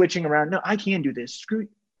start switching around? No, I can do this. Screw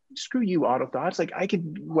you, auto thoughts. Like I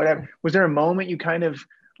could, whatever. Was there a moment you kind of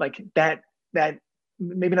like that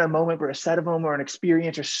maybe not a moment, but a set of them or an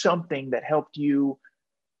experience or something that helped you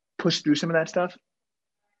push through some of that stuff?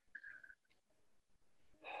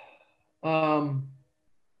 I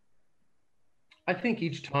think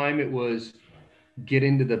each time it was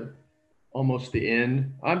getting to almost the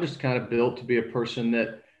end. I'm just kind of built to be a person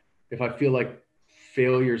that if I feel like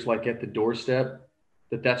failure's like at the doorstep,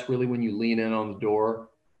 that's really when you lean in on the door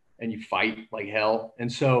and you fight like hell.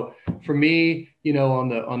 And so for me, on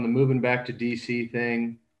the moving back to DC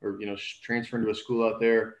thing, or, transferring to a school out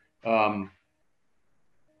there,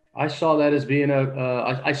 I saw that as being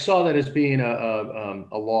a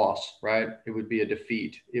loss, right? It would be a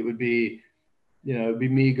defeat. It would be, it'd be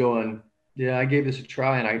me going, yeah, I gave this a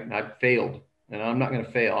try and I failed, and I'm not going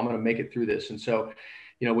to fail. I'm going to make it through this. And so,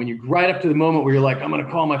 when you right up to the moment where you're like, I'm going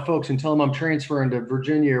to call my folks and tell them I'm transferring to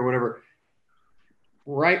Virginia or whatever,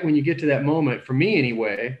 right when you get to that moment, for me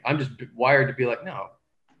anyway, I'm just wired to be like, no,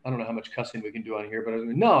 I don't know how much cussing we can do on here, but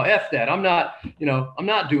no, F that. I'm not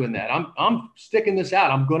doing that. I'm sticking this out.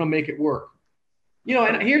 I'm going to make it work.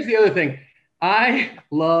 And here's the other thing. I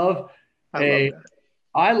love a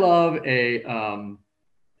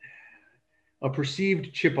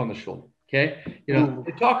perceived chip on the shoulder. Okay.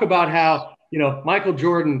 They talk about how, Michael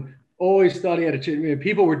Jordan always thought he had a chip.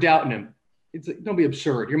 People were doubting him. Don't be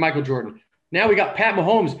absurd. You're Michael Jordan. Now we got Pat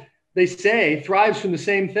Mahomes, they say, thrives from the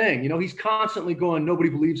same thing. He's constantly going, nobody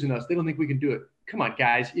believes in us. They don't think we can do it. Come on,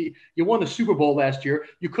 guys. You won the Super Bowl last year.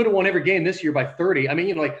 You could have won every game this year by 30. I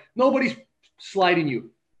mean, nobody's slighting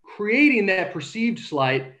you. Creating that perceived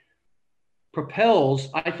slight propels,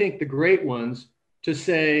 I think, the great ones to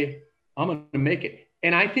say, I'm going to make it.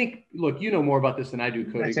 And I think, look, you know more about this than I do,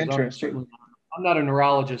 Cody. That's interesting. I'm not a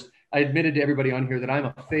neurologist. I admitted to everybody on here that I'm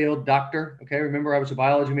a failed doctor. Okay. Remember, I was a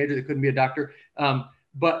biology major that couldn't be a doctor.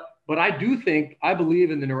 But I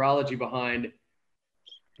believe in the neurology behind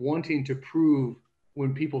wanting to prove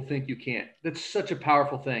when people think you can't. That's such a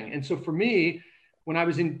powerful thing. And so for me, when I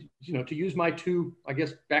was in, to use my two, I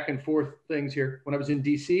guess, back and forth things here, when I was in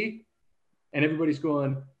DC and everybody's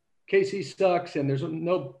going, KC sucks and there's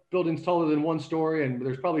no buildings taller than one story and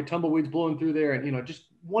there's probably tumbleweeds blowing through there, and just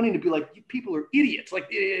wanting to be like, you people are idiots, like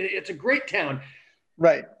it's a great town,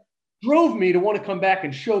 right? Drove me to want to come back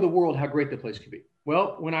and show the world how great the place could be.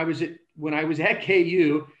 Well, when I was at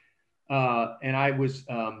KU and I was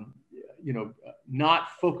not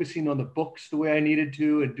focusing on the books the way I needed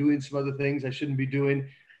to and doing some other things I shouldn't be doing,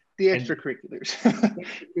 the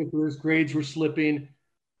extracurriculars, grades were slipping.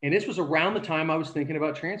 And this was around the time I was thinking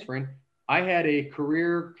about transferring. I had a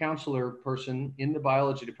career counselor person in the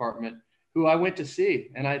biology department who I went to see.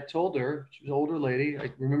 And I told her, she was an older lady. I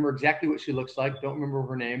remember exactly what she looks like. Don't remember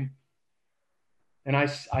her name. And I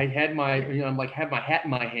had my, I'm like, have my hat in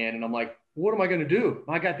my hand. And I'm like, what am I going to do?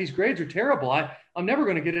 I got these grades are terrible. I'm never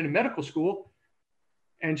going to get into medical school.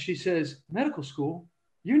 And she says, medical school?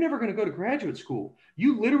 You're never going to go to graduate school.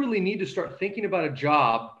 You literally need to start thinking about a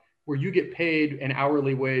job where you get paid an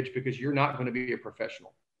hourly wage because you're not going to be a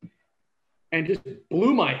professional. And just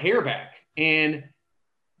blew my hair back. And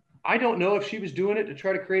I don't know if she was doing it to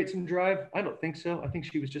try to create some drive. I don't think so. I think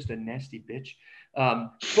she was just a nasty bitch.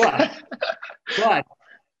 But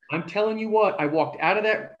I'm telling you what, I walked out of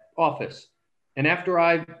that office, and after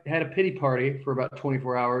I had a pity party for about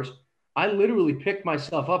 24 hours, I literally picked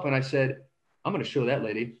myself up and I said, I'm going to show that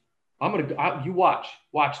lady. You watch,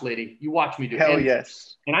 lady. You watch me do it. Hell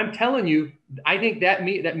yes. And I'm telling you, I think that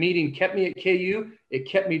meeting kept me at KU. It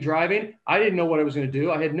kept me driving. I didn't know what I was going to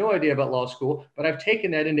do. I had no idea about law school, but I've taken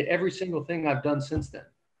that into every single thing I've done since then.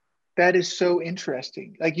 That is so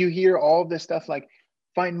interesting. Like you hear all this stuff, like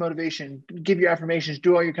find motivation, give your affirmations,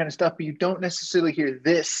 do all your kind of stuff, but you don't necessarily hear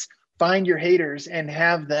this. Find your haters and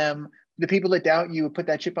have them, the people that doubt you, put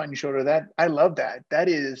that chip on your shoulder. That I love that. That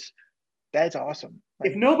is That's awesome.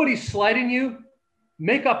 If nobody's slighting you,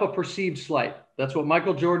 make up a perceived slight. That's what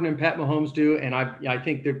Michael Jordan and Pat Mahomes do. And I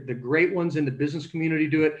think the great ones in the business community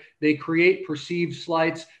do it. They create perceived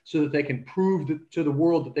slights so that they can prove to the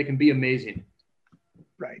world that they can be amazing.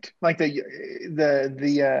 Right. Like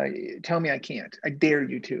the tell me I can't. I dare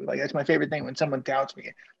you to. Like, that's my favorite thing when someone doubts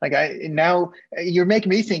me. Like, now you're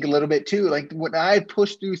making me think a little bit too. Like, when I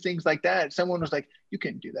push through things like that, someone was like, you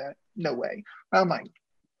couldn't do that. No way. I'm like,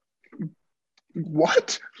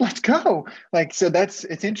 what? Let's go. Like, so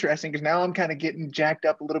it's interesting because now I'm kind of getting jacked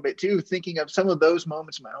up a little bit too, thinking of some of those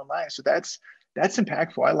moments in my own life. So that's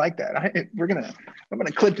impactful. I like that. I'm gonna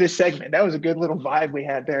clip this segment. That was a good little vibe we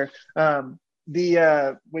had there.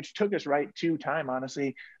 Which took us right to time,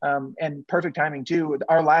 honestly, and perfect timing too.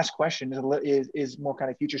 Our last question is more kind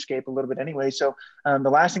of futurescape a little bit anyway. So the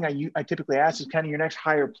last thing I typically ask is kind of your next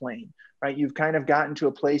higher plane, right? You've kind of gotten to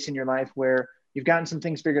a place in your life where you've gotten some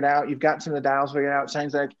things figured out. You've gotten some of the dials figured out.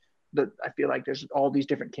 Sounds like I feel like there's all these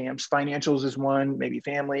different camps. Financials is one, maybe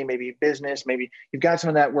family, maybe business, maybe you've got some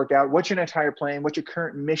of that worked out. What's your next higher plane? What's your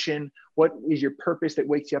current mission? What is your purpose that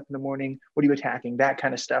wakes you up in the morning? What are you attacking? That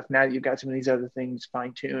kind of stuff. Now that you've got some of these other things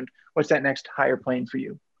fine-tuned, what's that next higher plane for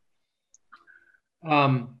you?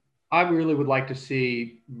 I really would like to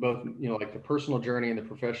see both, like the personal journey and the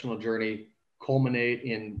professional journey culminate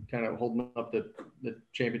in kind of holding up the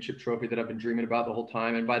championship trophy that I've been dreaming about the whole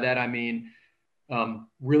time. And by that, I mean,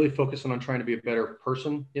 really focusing on trying to be a better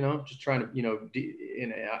person, just trying to,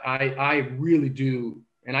 and I really do.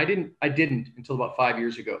 And I didn't until about 5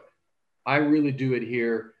 years ago. I really do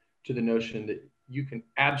adhere to the notion that you can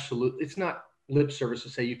absolutely, it's not lip service to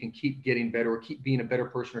say you can keep getting better or keep being a better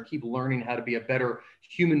person or keep learning how to be a better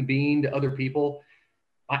human being to other people.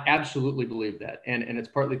 I absolutely believe that. And it's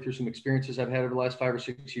partly through some experiences I've had over the last 5 or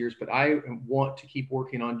 6 years, but I want to keep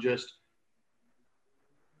working on just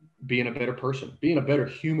being a better person, being a better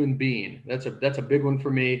human being. That's a big one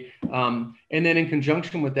for me. And then in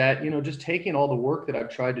conjunction with that, just taking all the work that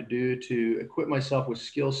I've tried to do to equip myself with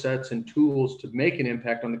skill sets and tools to make an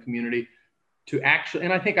impact on the community, to actually,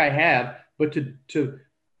 and I think I have, but to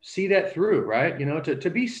see that through, right? To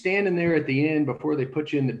be standing there at the end before they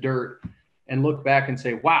put you in the dirt and look back and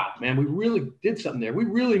say, wow, man, we really did something there. We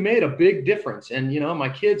really made a big difference. And, my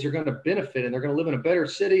kids are going to benefit and they're going to live in a better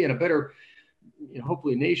city and a better,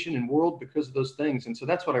 hopefully nation and world because of those things. And so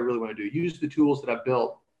that's what I really want to do. Use the tools that I've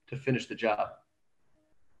built to finish the job.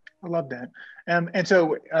 I love that. And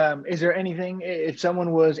so is there anything, if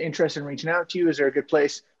someone was interested in reaching out to you, is there a good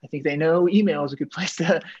place? I think they know email is a good place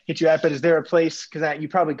to hit you at, but is there a place, because you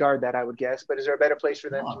probably guard that, I would guess, but is there a better place for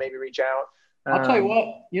them to maybe reach out? I'll tell you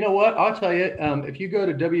what, I'll tell you, if you go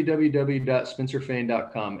to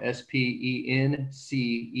www.spencerfane.com,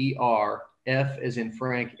 SPENCER, F as in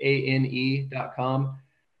Frank, ANE.com,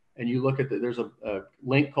 and you look at there's a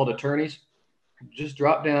link called attorneys, just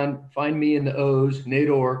drop down, find me in the O's, Nate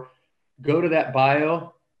Orr, go to that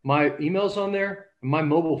bio, my email's on there, and my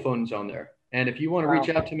mobile phone's on there. And if you want to reach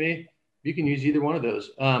out to me, you can use either one of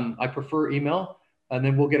those. I prefer email, and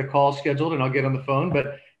then we'll get a call scheduled and I'll get on the phone,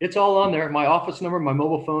 but it's all on there. My office number, my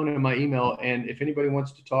mobile phone, and my email. And if anybody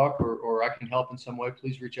wants to talk or I can help in some way,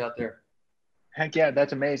 please reach out there. Heck yeah,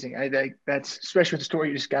 that's amazing. That's, especially with the story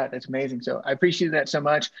you just got, that's amazing. So I appreciate that so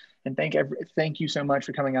much. And thank you so much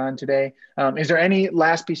for coming on today. Is there any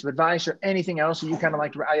last piece of advice or anything else that you kind of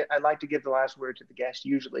like I like to give the last word to the guest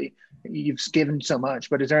usually. You've given so much,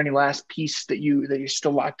 but is there any last piece that you're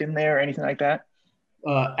still locked in there or anything like that?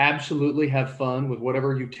 Absolutely have fun with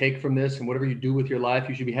whatever you take from this and whatever you do with your life.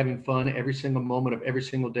 You should be having fun every single moment of every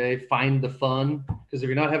single day. Find the fun, because if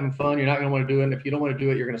you're not having fun, you're not going to want to do it. And if you don't want to do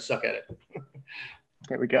it, you're going to suck at it.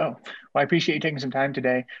 There we go. Well, I appreciate you taking some time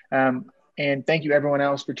today. And thank you everyone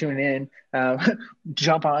else for tuning in.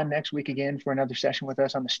 Jump on next week again for another session with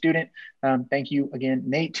us on The Student. Thank you again,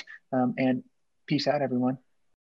 Nate, and peace out, everyone.